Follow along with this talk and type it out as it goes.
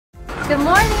Good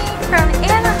morning from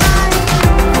Anaheim.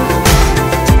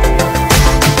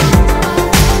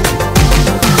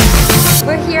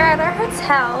 We're here at our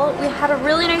hotel. We had a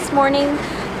really nice morning.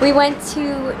 We went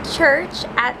to church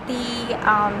at the,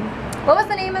 what was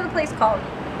the name of the place called?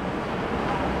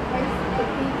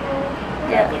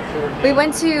 Yeah. We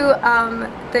went to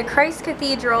the Christ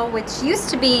Cathedral, which used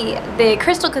to be the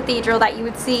Crystal Cathedral that you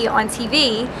would see on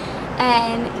TV,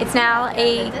 and it's now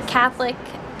a Catholic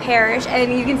parish,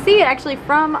 and you can see it actually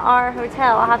from our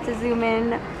hotel. I'll have to zoom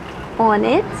in on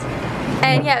it.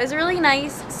 And yeah, it was a really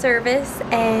nice service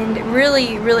and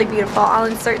really, really beautiful. I'll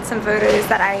insert some photos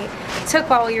that I took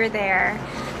while we were there.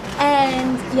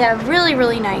 And yeah, really,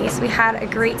 really nice. We had a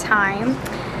great time.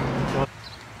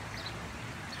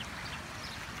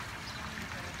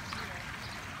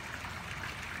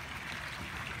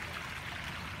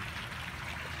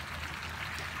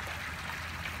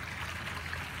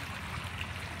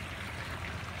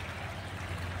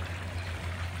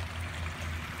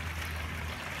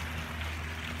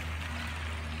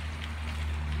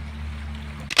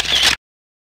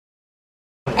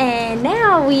 And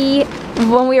now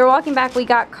when we were walking back, we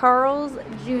got Carl's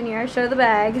Jr. Show the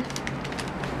bag.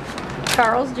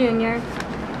 Carl's Jr.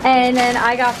 And then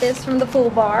I got this from the pool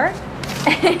bar.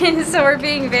 And so we're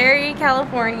being very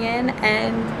Californian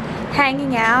and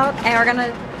hanging out, and we're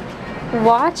gonna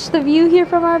watch the view here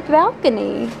from our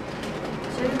balcony.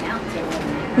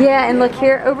 Yeah, and look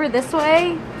here over this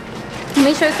way. Let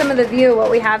me show some of the view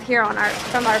what we have here on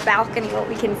from our balcony, what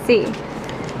we can see.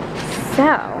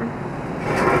 So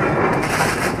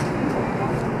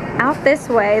out this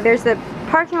way, there's the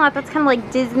parking lot that's kind of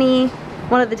like Disney,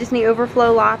 one of the Disney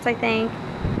overflow lots, I think.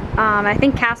 I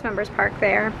think cast members park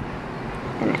there.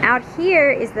 And out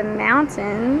here is the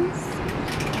mountains.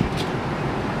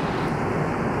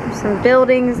 There's some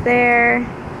buildings there.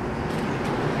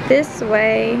 This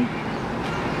way,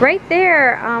 right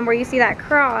there, where you see that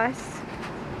cross,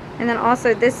 and then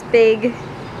also this big,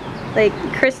 like,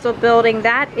 crystal building,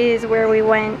 that is where we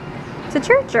went to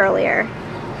church earlier.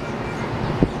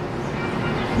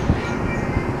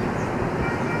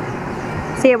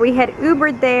 So yeah, we had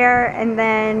Ubered there, and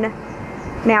then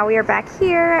now we are back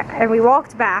here, and we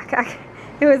walked back.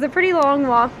 It was a pretty long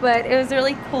walk, but it was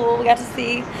really cool. We got to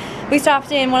see, we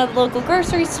stopped in one of the local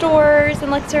grocery stores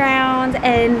and looked around,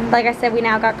 and like I said, we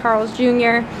now got Carl's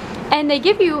Jr. And they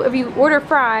give you, if you order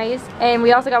fries, and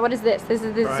we also got, what is this? This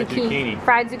is the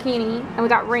fried zucchini, and we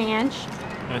got ranch.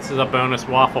 This is a bonus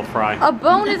waffle fry. A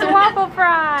bonus waffle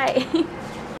fry!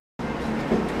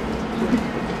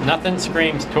 Nothing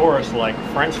screams tourist like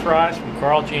French fries from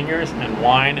Carl Jr.'s and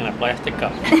wine in a plastic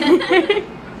cup.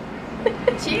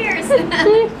 Cheers!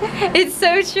 It's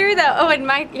so true though. Oh, and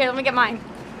here, let me get mine.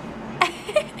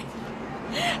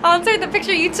 I'll insert the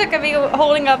picture you took of me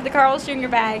holding up the Carl's Jr.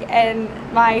 bag and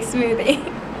my smoothie.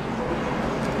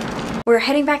 We're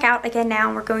heading back out again now,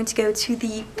 and we're going to go to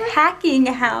the packing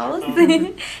house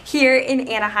here in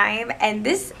Anaheim, and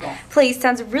this place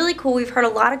sounds really cool. We've heard a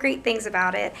lot of great things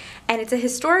about it, and it's a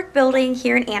historic building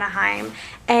here in Anaheim,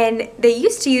 and they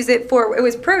used to use it for, it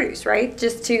was produce, right?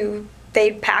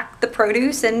 They'd pack the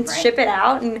produce and ship it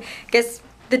out, and I guess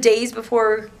the days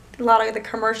before a lot of the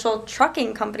commercial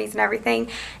trucking companies and everything,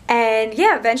 and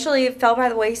yeah, eventually it fell by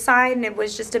the wayside, and it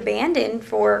was just abandoned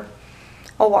for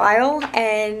a while,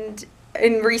 and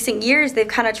in recent years they've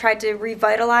kind of tried to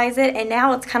revitalize it, and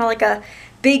now it's kind of like a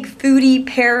big foodie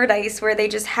paradise where they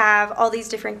just have all these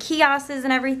different kiosks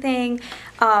and everything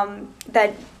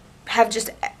that have just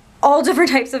all different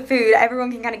types of food.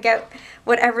 Everyone can kind of get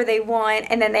whatever they want,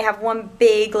 and then they have one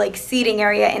big like seating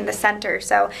area in the center,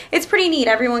 so it's pretty neat.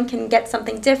 Everyone can get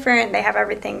something different. They have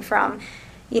everything from,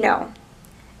 you know,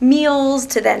 meals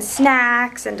to then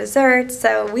snacks and desserts,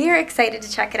 so we are excited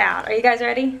to check it out. Are you guys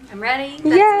ready? I'm ready.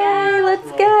 Yay,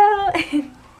 let's go.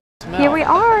 Here we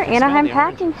are, Anaheim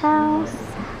Packing House.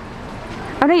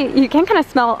 Oh no, you can kind of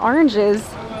smell oranges.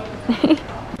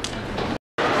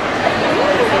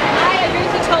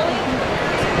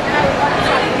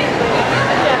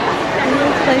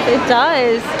 It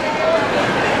does.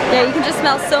 Yeah, you can just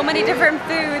smell so many different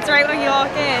foods right when you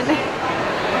walk in.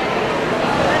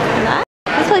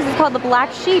 This place is called the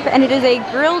Black Sheep, and it is a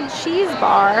grilled cheese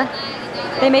bar.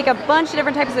 They make a bunch of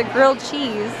different types of grilled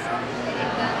cheese.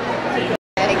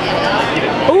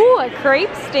 Ooh, a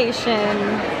crepe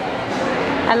station.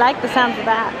 I like the sounds of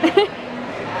that.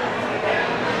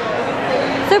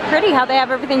 So pretty how they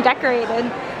have everything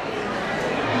decorated.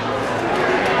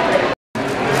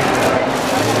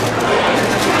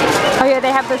 Oh yeah,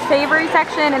 they have the savory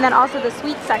section and then also the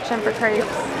sweet section for crepes.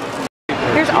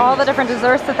 Here's all the different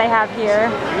desserts that they have here.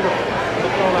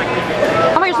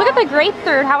 Oh my gosh, look at the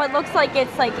grapefruit, how it looks like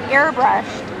it's like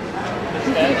airbrushed.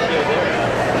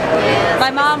 Yes, My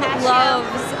mom loves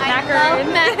macaroons.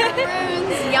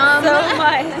 Macaroons, yum. So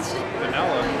much.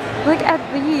 Vanilla. Look at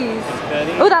these.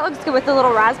 Oh, that looks good with the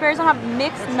little raspberries on top.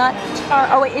 Mixed nut tart.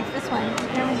 Oh wait, it's this one.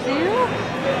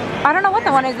 I don't know what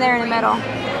the one is there in the middle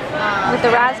with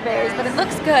the raspberries, but it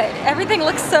looks good. Everything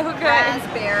looks so good.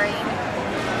 Raspberry.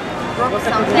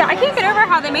 Yeah, I can't get over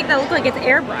how they make that look like it's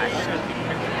airbrushed.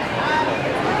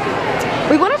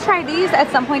 We want to try these at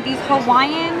some point, these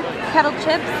Hawaiian kettle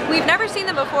chips. We've never seen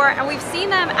them before, and we've seen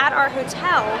them at our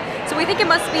hotel, so we think it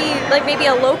must be like maybe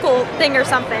a local thing or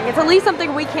something. It's at least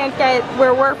something we can't get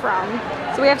where we're from,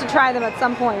 so we have to try them at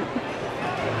some point.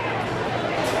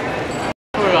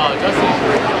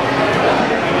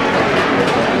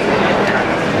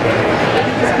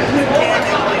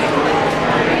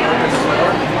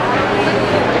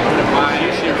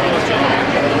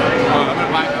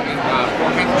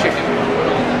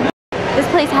 This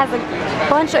place has a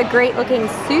bunch of great looking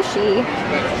sushi.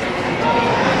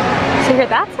 So here,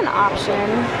 that's an option.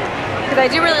 Because I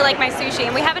do really like my sushi,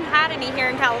 and we haven't had any here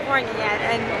in California yet,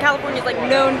 and California's like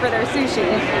known for their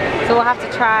sushi. So we'll have to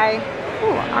try,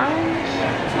 ooh, orange.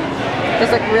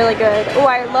 Those look really good. Oh,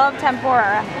 I love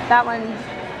tempura. That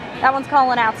one's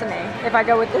calling out to me if I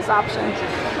go with this option.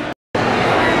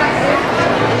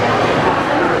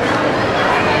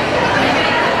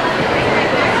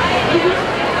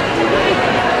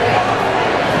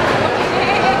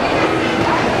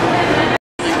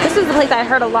 This is the place I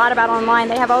heard a lot about online.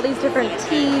 They have all these different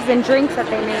teas and drinks that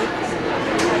they make.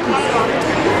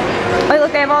 Oh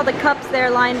look, they have all the cups there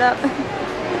lined up.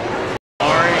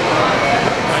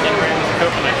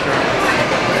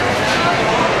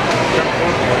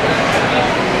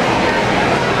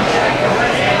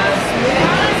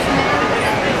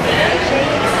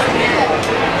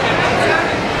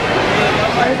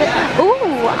 Ooh,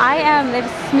 they have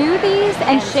smoothies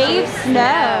and shaved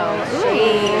snow.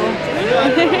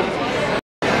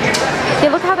 Yeah,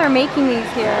 look how they're making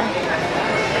these here.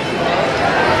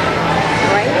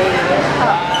 Right?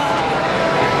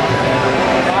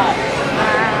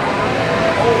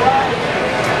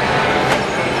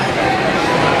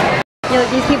 Yeah, look,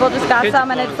 these people just got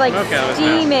some and it's like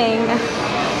steaming.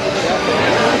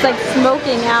 It's like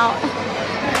smoking out.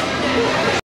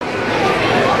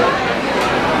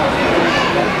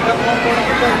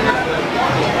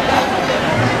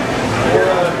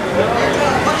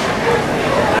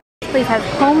 This place has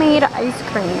homemade ice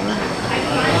cream.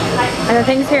 And the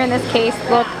things here in this case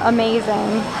look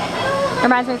amazing.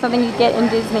 Reminds me of something you'd get in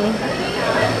Disney.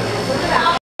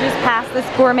 Just past this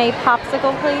gourmet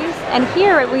popsicle place, and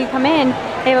here when you come in,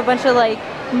 they have a bunch of like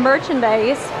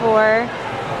merchandise for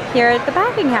here at the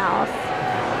packing house.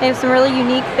 They have some really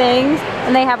unique things,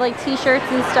 and they have like t-shirts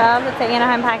and stuff that say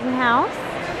Anaheim Packing House.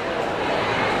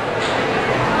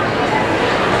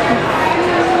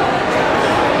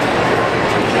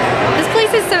 This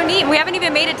place is so neat. We haven't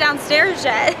even made it downstairs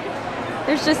yet.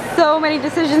 There's just so many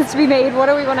decisions to be made. What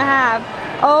do we want to have?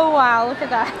 Oh wow, look at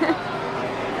that.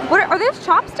 What are those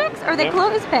chopsticks or are they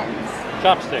clothespins?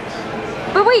 Chopsticks.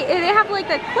 But wait, they have like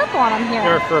the clip on them here.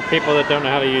 They're for people that don't know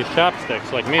how to use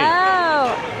chopsticks, like me.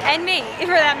 Oh, and me, for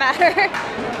that matter.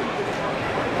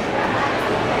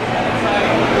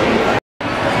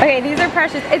 Okay, these are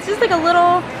precious. It's just like a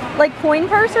little like coin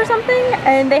purse or something,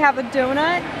 and they have a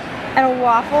donut and a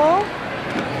waffle.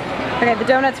 Okay, the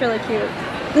donut's really cute.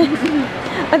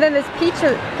 And then this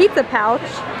pizza pouch.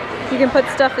 You can put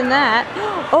stuff in that.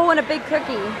 Oh, and a big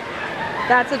cookie.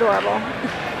 That's adorable.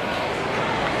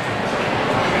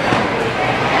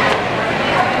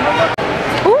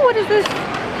 Ooh, what is this?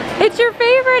 It's your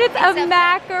favorite. It's a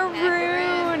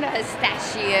macaroon.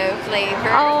 Pistachio flavor.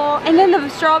 Oh, and then the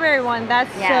strawberry one.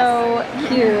 That's so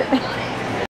cute.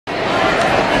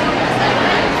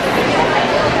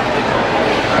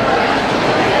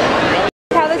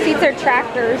 How the seats are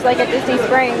tractors, like at Disney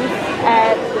Springs.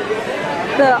 At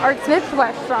the Art Smith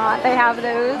restaurant, they have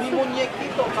those.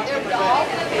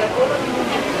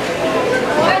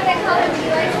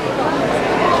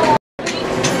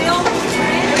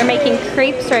 They're making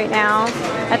crepes right now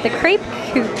at the crepe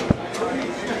coop.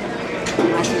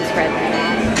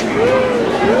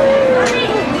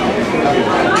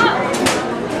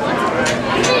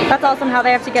 That's awesome how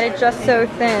they have to get it just so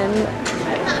thin.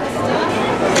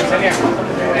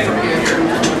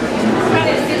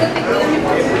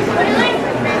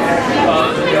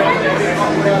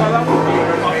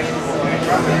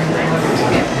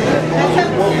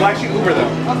 Well, why should Uber though?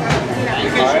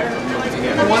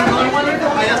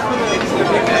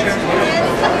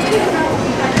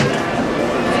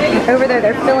 Over there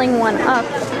here. They're filling one up.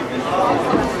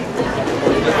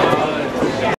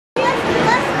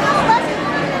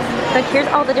 Like, here's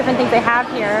all the different things they have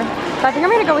here. So I think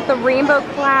I'm gonna go with the rainbow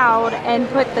cloud and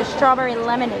put the strawberry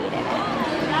lemonade in it.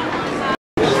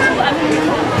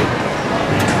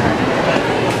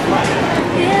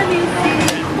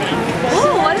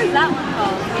 Oh, what is that one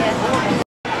called? Yeah.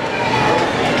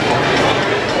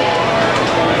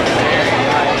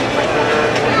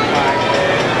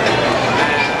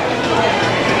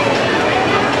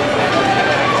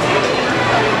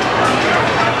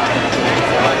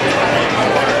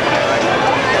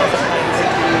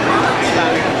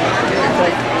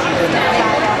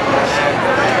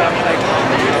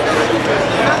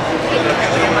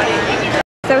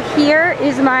 So here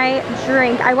is my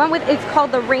drink. I went with, it's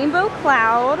called the Rainbow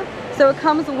Cloud. So it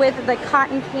comes with the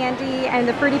cotton candy and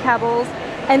the Fruity Pebbles.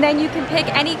 And then you can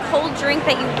pick any cold drink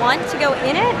that you want to go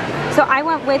in it. So I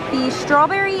went with the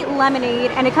strawberry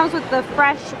lemonade, and it comes with the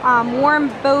fresh warm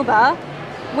boba,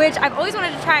 which I've always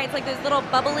wanted to try. It's like those little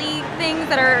bubbly things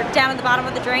that are down at the bottom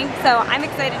of the drink. So I'm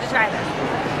excited to try this.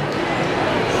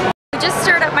 I just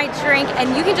stirred up my drink,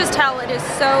 and you can just tell it is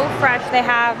so fresh.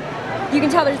 You can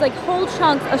tell there's like whole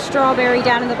chunks of strawberry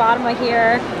down in the bottom right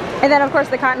here. And then of course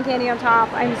the cotton candy on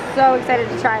top. I'm so excited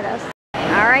to try this.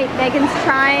 All right, Megan's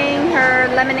trying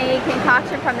her lemonade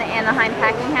concoction from the Anaheim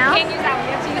packing house. Can't use that one,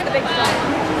 you have to use the big straw.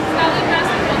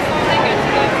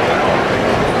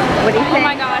 What do you think? Oh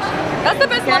my gosh. That's the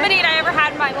best lemonade I ever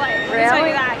had in my life. Really? Let me tell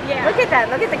you that. Yeah. Look at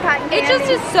that, look at the cotton candy. It just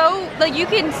is so, like, you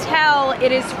can tell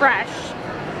it is fresh.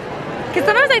 Because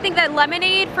sometimes I think that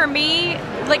lemonade for me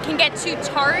like can get too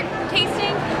tart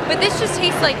tasting, but this just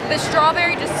tastes like the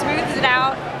strawberry just smooths it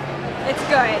out. It's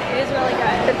good. It is really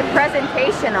good. But the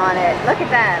presentation on it, look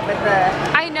at that with the...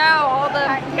 I know, all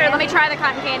the... Here, let me try the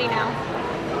cotton candy now.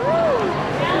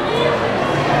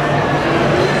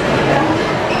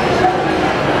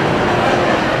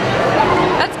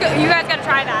 That's good. You guys gotta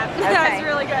try that. Okay. That's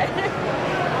really good.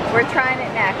 We're trying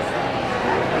it next.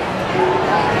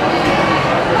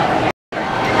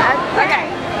 Okay,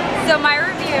 so my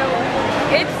review,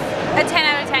 it's a 10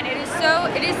 out of 10. It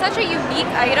is such a unique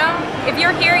item. If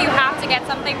you're here, you have to get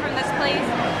something from this place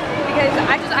because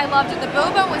I loved it. The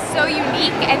boba was so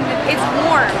unique, and it's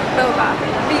warm boba.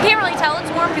 But you can't really tell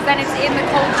it's warm because then it's in the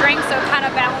cold drink, so it kind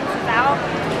of balances out.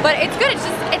 But it's good.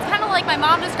 It's kind of like my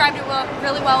mom described it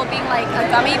really well, being like a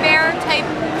gummy bear type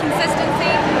consistency.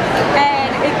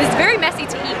 And it was very messy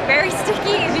to eat, very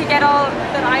sticky if you get all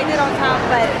that I did on top,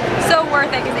 but so worth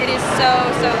it because it is so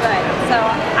good. So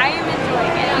I am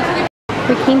enjoying it.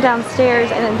 We came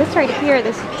downstairs, and then this right here,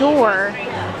 this door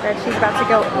that she's about to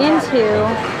go into,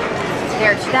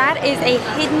 that is a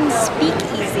hidden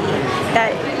speakeasy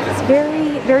that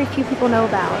very few people know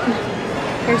about.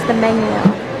 Here's the menu.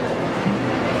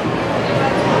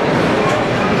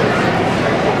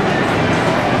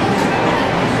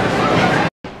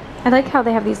 I like how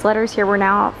they have these letters here. We're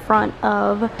now out front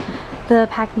of the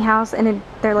packing house, and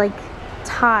they're like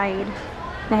tied.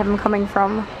 They have them coming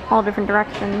from all different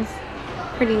directions.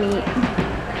 Pretty neat.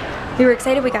 We were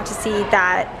excited we got to see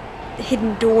that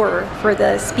hidden door for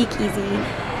the speakeasy.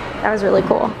 That was really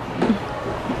cool.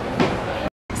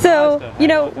 So, you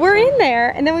know, we're in there,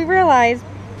 and then we realized,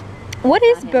 what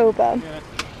is boba?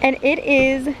 And it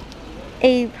is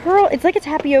a pearl, it's like a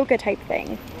tapioca type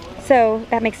thing. So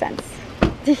that makes sense.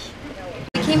 We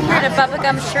came here to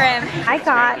Bubblegum Shrimp. I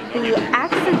got the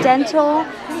accidental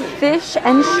fish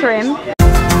and shrimp.